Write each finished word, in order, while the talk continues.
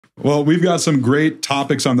Well, we've got some great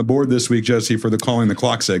topics on the board this week, Jesse, for the Calling the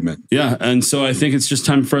Clock segment. Yeah, and so I think it's just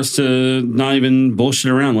time for us to not even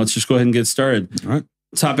bullshit around. Let's just go ahead and get started. All right.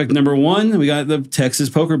 Topic number one, we got the Texas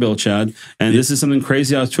poker bill, Chad. And this is something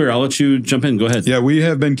crazy off Twitter. I'll let you jump in. Go ahead. Yeah, we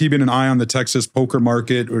have been keeping an eye on the Texas poker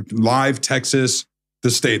market, or live Texas, the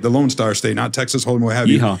state, the Lone Star State, not Texas Hold'em, what have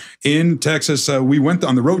you. In Texas, we went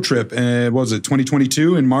on the road trip, what was it,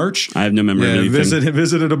 2022 in March? I have no memory of anything.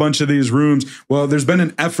 Visited a bunch of these rooms. Well, there's been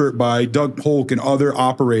an effort by Doug Polk and other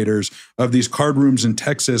operators of these card rooms in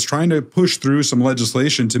Texas trying to push through some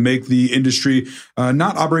legislation to make the industry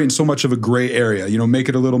not operate in so much of a gray area, you know, make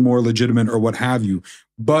it a little more legitimate or what have you.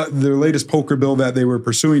 But their latest poker bill that they were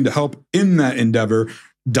pursuing to help in that endeavor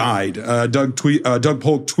died. Doug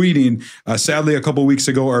Polk tweeting, sadly, a couple of weeks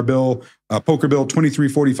ago, our bill, Poker Bill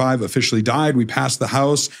 2345 officially died. We passed the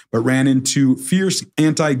House, but ran into fierce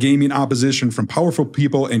anti-gaming opposition from powerful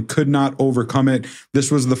people and could not overcome it.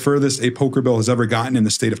 This was the furthest a poker bill has ever gotten in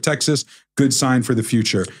the state of Texas. Good sign for the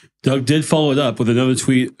future. Doug did follow it up with another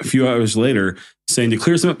tweet a few hours later saying, to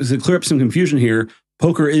clear up some confusion here,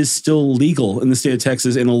 poker is still legal in the state of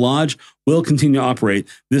Texas, and the lodge will continue to operate.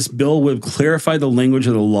 This bill would clarify the language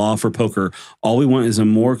of the law for poker. All we want is a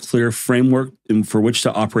more clear framework for which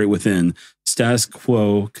to operate within. Status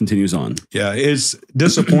quo continues on. Yeah, it's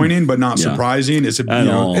disappointing, but not surprising. It's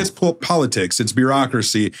it's politics. It's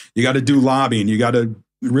bureaucracy. You got to do lobbying. You got to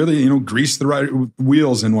really, you know, grease the right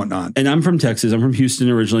wheels and whatnot. And I'm from Texas. I'm from Houston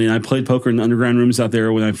originally, and I played poker in underground rooms out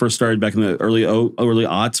there when I first started back in the early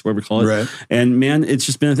aughts, whatever we call it. Right. And man, it's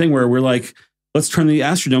just been a thing where we're like, let's turn the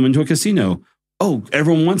Astrodome into a casino. Oh,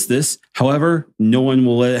 everyone wants this. However, no one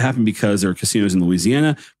will let it happen because there are casinos in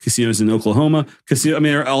Louisiana, casinos in Oklahoma,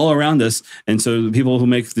 they're all around us. And so the people who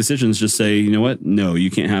make decisions just say, you know what? No, you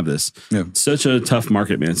can't have this. Yeah. Such a tough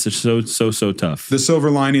market, man. It's so tough. The silver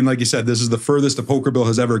lining, like you said, this is the furthest a poker bill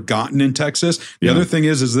has ever gotten in Texas. The other thing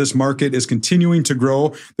is this market is continuing to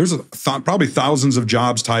grow. There's probably thousands of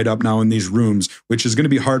jobs tied up now in these rooms, which is going to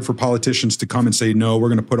be hard for politicians to come and say, no, we're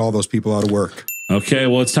going to put all those people out of work. Okay,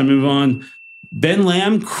 well, it's time to move on. Ben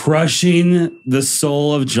Lamb crushing the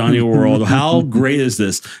soul of Johnny World. How great is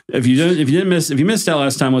this? If you missed out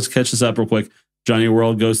last time, let's catch this up real quick. Johnny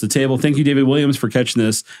World goes to the table. Thank you, David Williams, for catching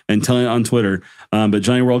this and telling it on Twitter. But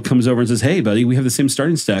Johnny World comes over and says, hey, buddy, we have the same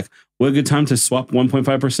starting stack. What a good time to swap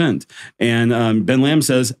 1.5%. And Ben Lamb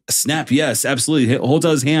says, snap, yes, absolutely. He holds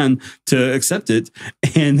out his hand to accept it.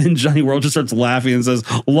 And then Johnny World just starts laughing and says,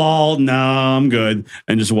 lol, no, I'm good.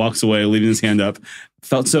 And just walks away, leaving his hand up.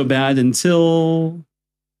 Felt so bad until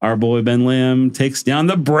our boy Ben Lamb takes down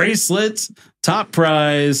the bracelet. Top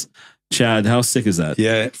prize. Chad, how sick is that?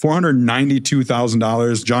 Yeah,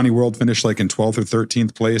 $492,000. Johnny World finished like in 12th or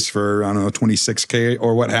 13th place for, I don't know, 26K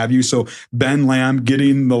or what have you. So Ben Lamb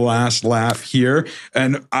getting the last laugh here.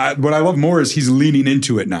 And what I love more is he's leaning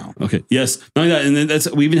into it now. Okay, yes. Not only that, and then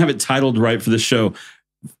we even have it titled right for this show.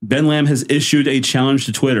 Ben Lamb has issued a challenge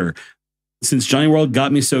to Twitter. Since Johnny World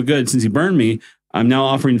got me so good, since he burned me, I'm now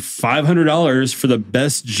offering $500 for the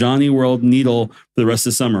best Johnny World needle for the rest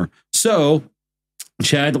of the summer. So,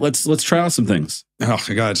 Chad, let's try out some things. Oh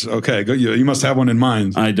my God! Okay, you must have one in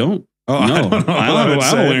mind. I don't. Oh no, I don't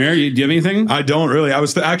have one here. Do you have anything? I don't really. I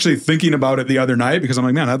was actually thinking about it the other night because I'm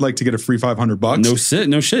like, man, I'd like to get a free $500.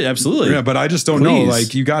 No shit, absolutely. Yeah, but I just don't know.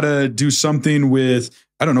 Like, you got to do something with.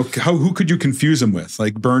 I don't know who could you confuse him with?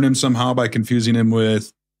 Like, burn him somehow by confusing him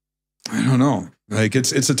with. I don't know. Like,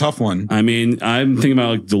 it's a tough one. I mean, I'm thinking about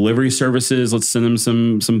like delivery services. Let's send him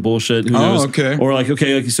some bullshit. Who knows? Okay. Or like,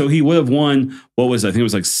 okay, so he would have won. What was it? I think it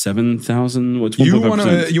was like 7,000. What's you want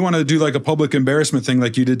to do like a public embarrassment thing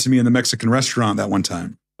like you did to me in the Mexican restaurant that one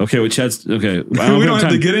time? Okay, with Chad's okay. We don't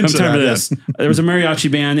have to get into that. This. There was a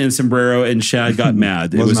mariachi band and sombrero, and Chad got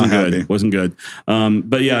mad. It wasn't good. It wasn't good.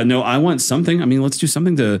 But yeah, no, I want something. I mean, let's do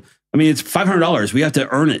something to. I mean, it's $500. We have to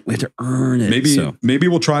earn it. We have to earn it. Maybe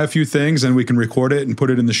we'll try a few things and we can record it and put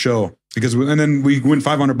it in the show and then we win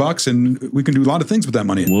 $500 and we can do a lot of things with that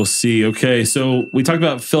money. We'll see. Okay, so we talked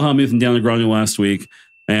about HELLMUTH and Daniel Negreanu last week,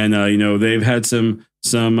 and you know they've had some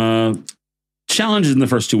challenges in the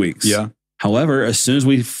first 2 weeks. Yeah. However, as soon as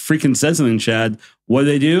we freaking said something, Chad, what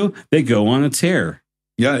do? They go on a tear.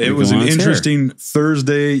 Yeah, it was an interesting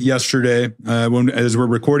Thursday yesterday as we're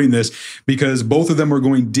recording this because both of them were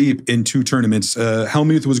going deep in two tournaments.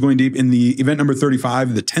 HELLMUTH was going deep in the event number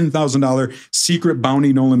 35, the $10,000 secret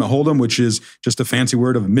bounty no limit hold'em, which is just a fancy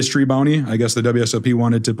word of mystery bounty. I guess the WSOP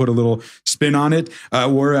wanted to put a little spin on it.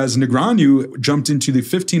 Whereas Negreanu jumped into the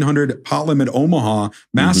 1,500 pot limit Omaha,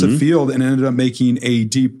 massive field, and ended up making a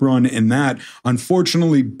deep run in that.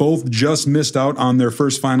 Unfortunately, both just missed out on their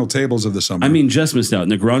first final tables of the summer. I mean, just missed out. out.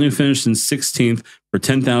 Negreanu finished in 16th for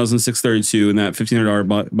 $10,632 in that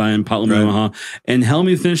 $1,500 buy-in Potlam Omaha. And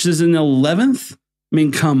HELLMUTH finishes in 11th. I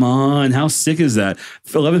mean, come on. How sick is that?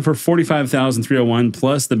 11th for $45,301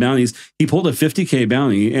 plus the bounties. He pulled a 50K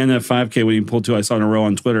bounty and a 5K when he pulled 2. I saw in a row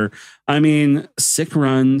on Twitter. I mean, sick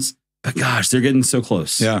runs. But gosh, they're getting so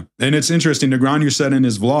close. Yeah. And it's interesting. Negreanu said in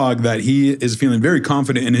his vlog that he is feeling very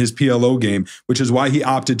confident in his PLO game, which is why he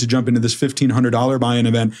opted to jump into this $1,500 buy-in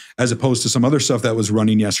event as opposed to some other stuff that was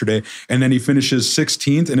running yesterday. And then he finishes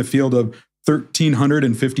 16th in a field of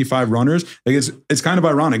 1,355 runners. Like it's kind of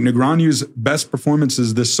ironic. Negreanu's best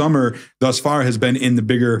performances this summer thus far has been in the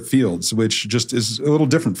bigger fields, which just is a little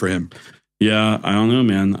different for him. Yeah, I don't know,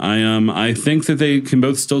 man. I think that they can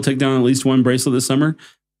both still take down at least one bracelet this summer.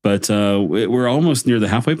 But we're almost near the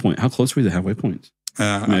halfway point. How close are we to the halfway point?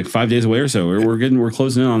 Like 5 days away or so. We're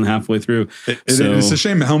closing in on halfway through. It's a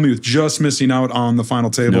shame HELLMUTH just missing out on the final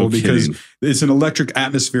table because it's an electric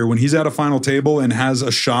atmosphere. When he's at a final table and has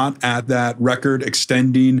a shot at that record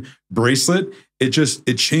extending bracelet,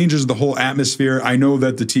 it changes the whole atmosphere. I know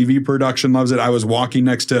that the TV production loves it. I was walking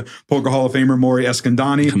next to Poker Hall of Famer Maury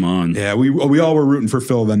Escandani. Come on. Yeah, we all were rooting for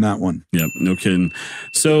Phil in that one. Yep, no kidding.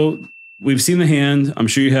 So we've seen the hand. I'm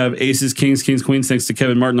sure you have aces, kings, queens, thanks to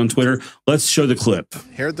Kevin Martin on Twitter. Let's show the clip.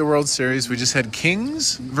 Here at the World Series, we just had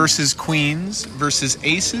kings versus queens versus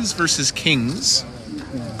aces versus kings.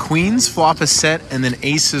 Queens flop a set and then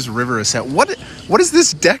aces river a set. What is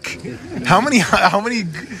this deck? How many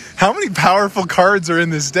powerful cards are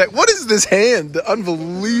in this deck? What is this hand?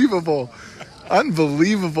 Unbelievable.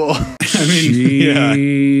 Unbelievable. I mean,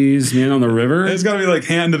 jeez, man, on the river. It's got to be like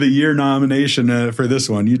hand of the year nomination for this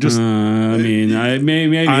one. You just, maybe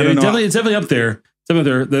I don't know. It's definitely up there. Some of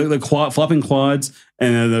the flopping quads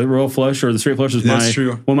and the royal flush or the straight flush is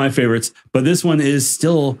one of my favorites. But this one is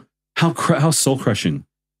still how soul crushing,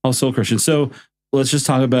 So let's just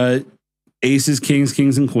talk about aces,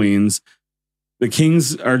 kings, and queens. The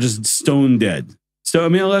kings are just stone dead. So I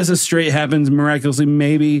mean, unless a straight happens miraculously,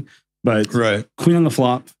 maybe. But queen on the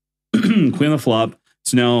flop,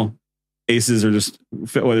 So now aces are just,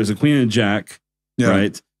 there's a queen and a jack,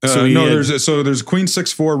 right? So there's queen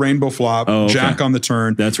 6-4 rainbow flop, jack on the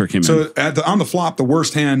turn. That's where it came in. So on the flop, the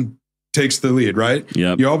worst hand takes the lead, right?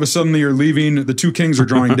 Yep. You all of a sudden you're leaving. The two kings are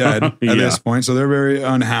drawing dead at this point, so they're very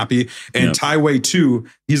unhappy. And Taiwei 2,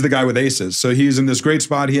 he's the guy with aces, so he's in this great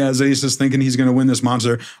spot. He has aces, thinking he's going to win this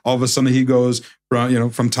monster. All of a sudden he goes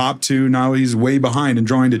from top to now he's way behind and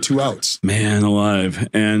drawing to 2 outs. Man alive!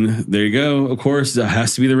 And there you go. Of course, it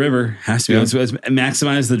has to be the river. Has to be. Let's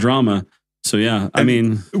maximize the drama. So I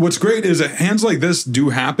mean, what's great is that hands like this do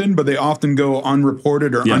happen, but they often go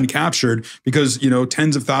unreported or uncaptured because,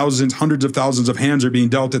 tens of thousands, hundreds of thousands of hands are being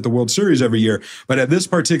dealt at the World Series every year. But at this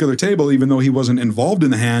particular table, even though he wasn't involved in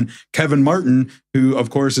the hand, Kevin Martin, who of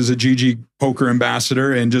course is a GG poker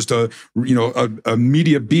ambassador and just a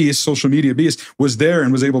media beast, social media beast, was there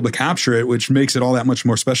and was able to capture it, which makes it all that much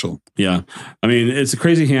more special. Yeah. I mean, it's a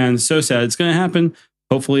crazy hand. So sad. It's going to happen.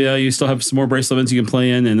 Hopefully you still have some more bracelet events you can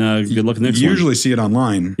play in, and good luck next one. You usually see it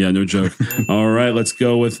online. Yeah, no joke. All right, let's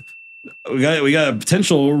go with we got a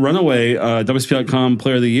potential runaway WSOPcom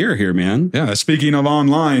Player of the Year here, man. Yeah, speaking of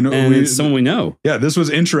online, and it's someone we know. Yeah, this was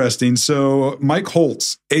interesting. So Mike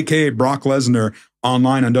Holtz, aka Brock Lesnar,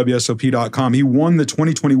 online on WSOP.com. He won the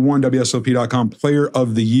 2021 WSOP.com Player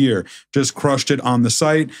of the Year. Just crushed it on the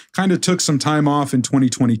site. Kind of took some time off in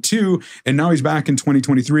 2022, and now he's back in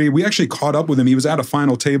 2023. We actually caught up with him. He was at a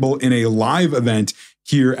final table in a live event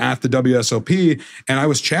here at the WSOP, and I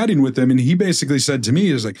was chatting with him, and he basically said to me,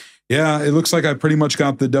 he was like, yeah, it looks like I pretty much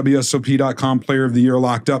got the WSOP.com Player of the Year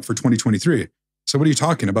locked up for 2023. So what are you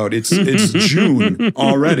talking about? It's June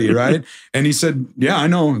already, right? And he said, yeah, I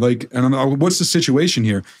know. And I'm like, what's the situation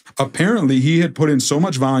here? Apparently he had put in so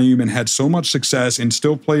much volume and had so much success and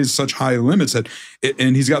still plays such high limits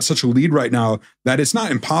and he's got such a lead right now that it's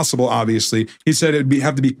not impossible, obviously. He said it'd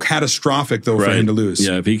have to be catastrophic though for him to lose.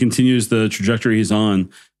 Yeah, if he continues the trajectory he's on,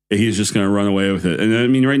 he's just going to run away with it. And I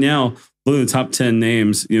mean, right now, look at the top 10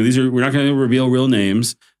 names. We're not going to reveal real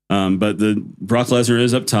names, but the Brock Lesnar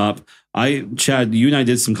is up top. Chad, you and I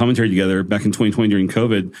did some commentary together back in 2020 during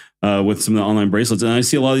COVID with some of the online bracelets. And I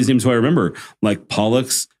see a lot of these names who I remember, like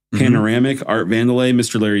Pollux, Panoramic, Art Vandalay,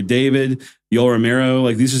 Mr. Larry David, Yoel Romero.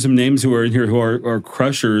 Like these are some names who are in here who are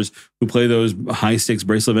crushers who play those high stakes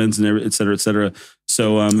bracelet events and et cetera, et cetera.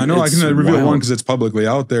 So I know I can reveal one because it's publicly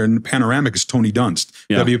out there. And Panoramic is Tony Dunst,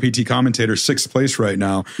 WPT commentator, 6th place right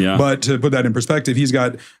now. Yeah. But to put that in perspective, he's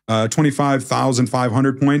got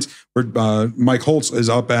 25,500 points. Where Mike Holtz is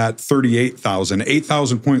up at 38,000,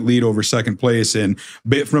 8,000 point lead over 2nd place. And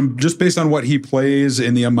from just based on what he plays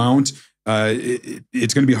and the amount,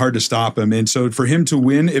 it's going to be hard to stop him. And so for him to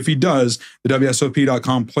win, if he does, the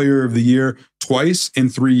WSOP.com Player of the Year twice in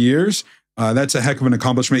 3 years, that's a heck of an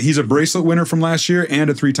accomplishment. He's a bracelet winner from last year and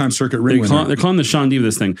a 3-time circuit ring winner. They're calling the Shaun Deeb of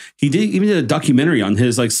this thing. He even did a documentary on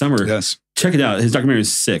his like summer. Yes. Check it out. His documentary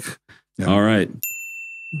is sick. Yeah. All right.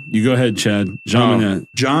 You go ahead, Chad. John Monnette.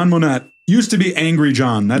 John Monnette. Used to be Angry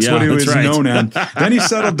John. That's what he was known as. Then he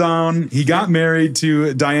settled down. He got married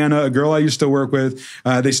to Diana, a girl I used to work with.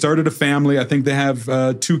 They started a family. I think they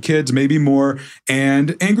have 2 kids, maybe more.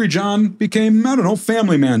 And Angry John became, I don't know,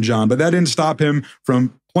 Family Man John. But that didn't stop him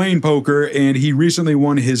from playing poker. And he recently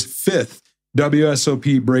won his 5th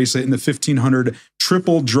WSOP bracelet in the 1,500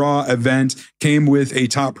 triple draw event. Came with a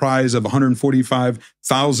top prize of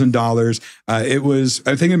 $145,000. It was,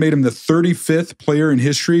 I think it made him the 35th player in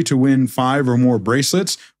history to win 5 or more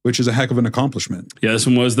bracelets, which is a heck of an accomplishment. Yeah, this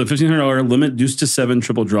one was the $1,500 limit deuce to 7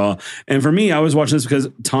 triple draw. And for me, I was watching this because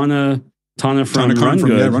Tana from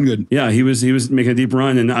Run Good. Yeah, he was making a deep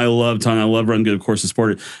run, and I love Tana. I love Run Good, of course, to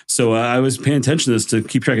support it. So I was paying attention to this to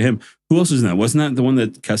keep track of him. Who else was in that? Wasn't that the one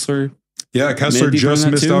that Kessler? Yeah, Kessler just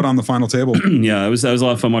missed out on the final table. Yeah, that was a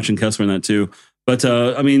lot of fun watching Kessler in that too. But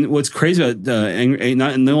I mean, what's crazy about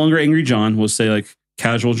no longer Angry John, we'll say like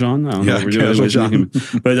Casual John. I don't know what we're doing. John.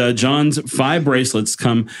 But John's 5 bracelets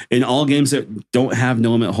come in all games that don't have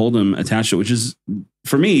no limit hold'em attached to it, which is,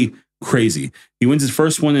 for me, crazy. He wins his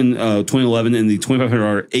first one in 2011 in the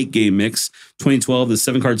 $2,500 8-game mix. 2012, the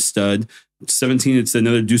 7-card stud. 17, it's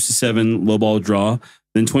another deuce to 7 low ball draw.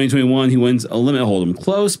 Then 2021, he wins a limit hold'em.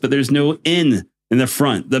 Close, but there's no in the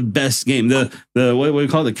front. The best game. The what do you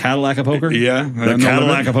call it? The Cadillac of poker? Yeah. The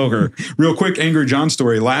Cadillac of poker. Real quick, Angry John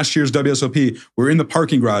story. Last year's WSOP, we're in the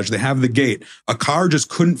parking garage. They have the gate. A car just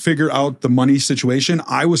couldn't figure out the money situation.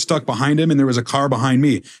 I was stuck behind him, and there was a car behind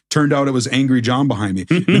me. Turned out it was Angry John behind me.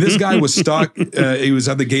 And this guy was stuck. He was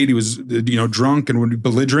at the gate. He was, drunk and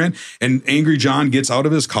belligerent. And Angry John gets out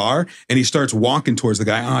of his car, and he starts walking towards the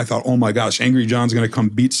guy. And I thought, oh my gosh, Angry John's going to come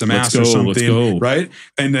beat some ass or something. Right?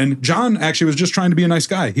 And then John actually was just trying to be a nice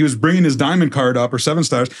guy. He was bringing his diamond card up, or 7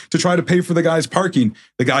 stars, to try to pay for the guy's parking.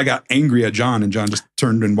 The guy got angry at John, and John just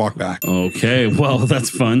turned and walked back. Okay, well, that's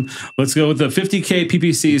fun. Let's go with the 50K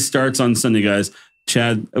PPC starts on Sunday, guys.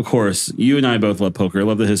 Chad, of course, you and I both love poker. I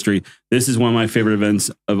love the history. This is one of my favorite events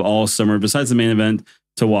of all summer, besides the main event,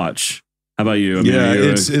 to watch. How about you?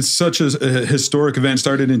 It's such a historic event.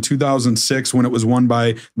 Started in 2006 when it was won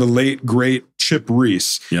by the late, great Chip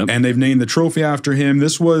Reese. Yep. And they've named the trophy after him.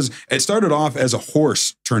 It started off as a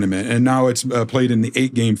horse tournament, and now it's played in the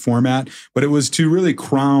 8-game format. But it was to really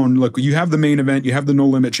crown, look, you have the main event, you have the No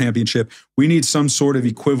Limit Championship. We need some sort of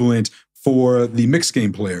equivalent for the mixed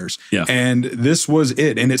game players. Yeah. And this was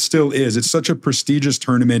it, and it still is. It's such a prestigious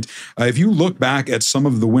tournament. If you look back at some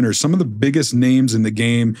of the winners, some of the biggest names in the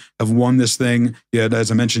game have won this thing. Yeah,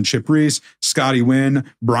 as I mentioned, Chip Reese, Scotty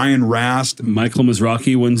Wynn, Brian Rast. Michael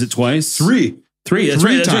Mizrachi wins it twice. 3. That's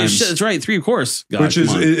Three right. times. That's right. 3, of course. God, which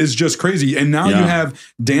is just crazy. And now you have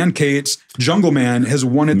Dan Cates, Jungle Man, has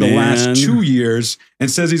won it the last 2 years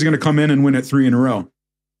and says he's going to come in and win it 3 in a row.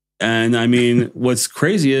 And I mean, what's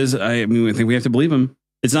crazy is, I think we have to believe him.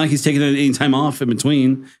 It's not like he's taking any time off in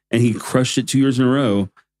between, and he crushed it 2 years in a row.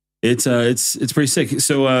 It's pretty sick.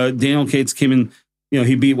 So Daniel Cates came in,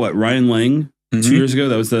 he beat Ryan Lang 2 years ago.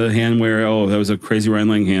 That was the hand where, that was a crazy Ryan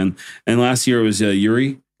Lang hand. And last year it was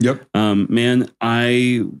Yuri. Yep. Man,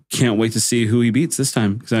 I can't wait to see who he beats this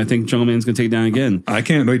time, because I think Jungle Man's going to take it down again. I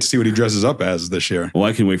can't wait to see what he dresses up as this year. Well,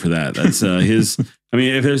 I can wait for that. That's his. I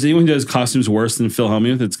mean, if there's anyone who does costumes worse than Phil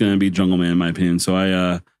Hellmuth, it's going to be Jungle Man, in my opinion. So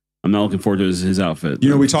I'm not looking forward to his outfit.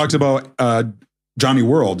 We talked about Johnny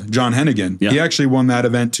World, John Hennigan. Yeah. He actually won that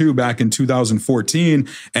event too back in 2014.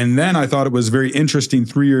 And then I thought it was very interesting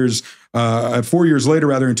 4 years later,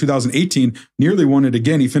 rather, in 2018, nearly won it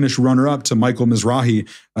again. He finished runner-up to Michael Mizrachi.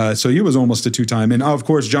 So he was almost a 2-time. And of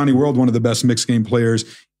course, Johnny World, one of the best mixed game players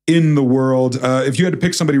in the world. If you had to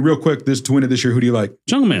pick somebody real quick to win it this year, who do you like?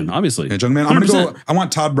 Jungle Man, obviously. Yeah, Jungle Man. I'm going to go. I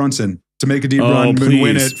want Todd Brunson to make a deep run and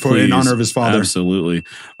win it in honor of his father. Absolutely.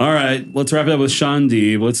 All right, let's wrap it up with Shaun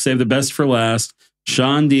Deeb. Let's save the best for last.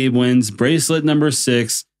 Shaun Deeb wins bracelet number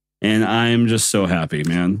 6, and I'm just so happy,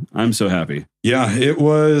 man. I'm so happy. Yeah, it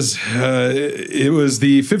was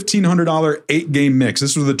the $1,500 8-game mix.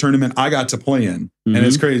 This was the tournament I got to play in. And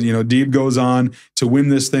it's crazy. Deeb goes on to win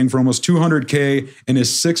this thing for almost $200K in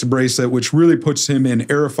his 6th bracelet, which really puts him in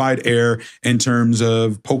rarefied air in terms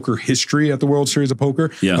of poker history at the World Series of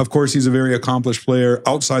Poker. Yeah. Of course, he's a very accomplished player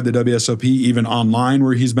outside the WSOP, even online,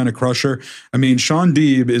 where he's been a crusher. I mean, Shaun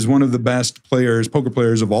Deeb is one of the best poker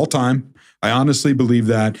players of all time. I honestly believe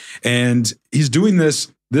that. And he's doing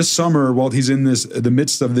this this summer, while he's in the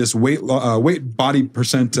midst of this weight body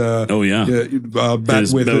percent. Bet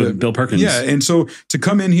with Bill Perkins. Yeah, and so to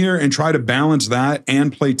come in here and try to balance that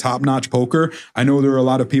and play top notch poker, I know there are a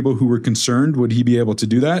lot of people who were concerned, would he be able to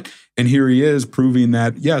do that? And here he is proving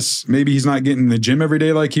that, yes, maybe he's not getting in the gym every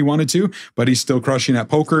day like he wanted to, but he's still crushing at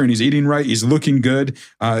poker and he's eating right. He's looking good.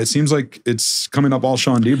 It seems like it's coming up all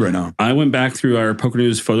Shaun Deeb right now. I went back through our Poker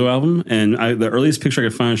News photo album, and the earliest picture I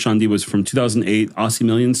could find of Shaun Deeb was from 2008 Aussie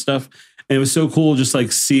Millions stuff. And it was so cool just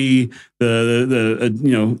like see the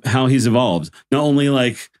you know, how he's evolved. Not only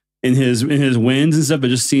like in his wins and stuff, but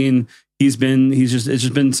just seeing it's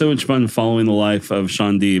just been so much fun following the life of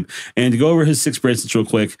Shaun Deeb. And to go over his 6 bracelets real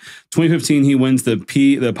quick, 2015 he wins the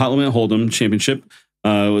pot limit holdem championship.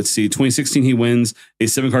 Let's see, 2016 he wins a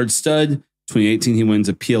 7-card stud. 2018 he wins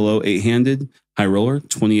a PLO 8-handed high roller.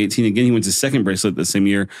 2018 again he wins his 2nd bracelet the same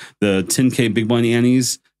year, the 10K big blind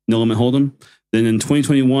annies no limit holdem. Then in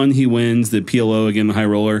 2021 he wins the PLO again, the high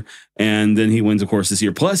roller, and then he wins of course this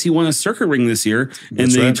year. Plus he won a circuit ring this year in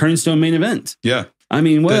the Turnstone main event. Yeah. I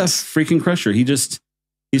mean, what a freaking crusher. He's just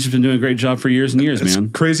been doing a great job for years and years, man.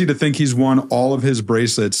 Crazy to think he's won all of his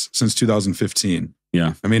bracelets since 2015.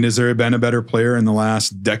 Yeah. I mean, has there been a better player in the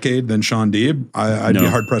last decade than Shaun Deeb? I'd be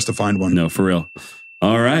hard pressed to find one. No, for real.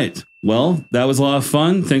 All right. Well, that was a lot of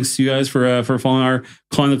fun. Thanks to you guys for following our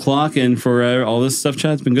Calling the Clock and for all this stuff,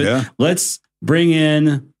 Chad. It's been good. Yeah. Let's bring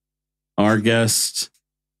in our guest.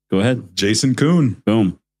 Go ahead. Jason Kuhn.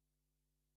 Boom.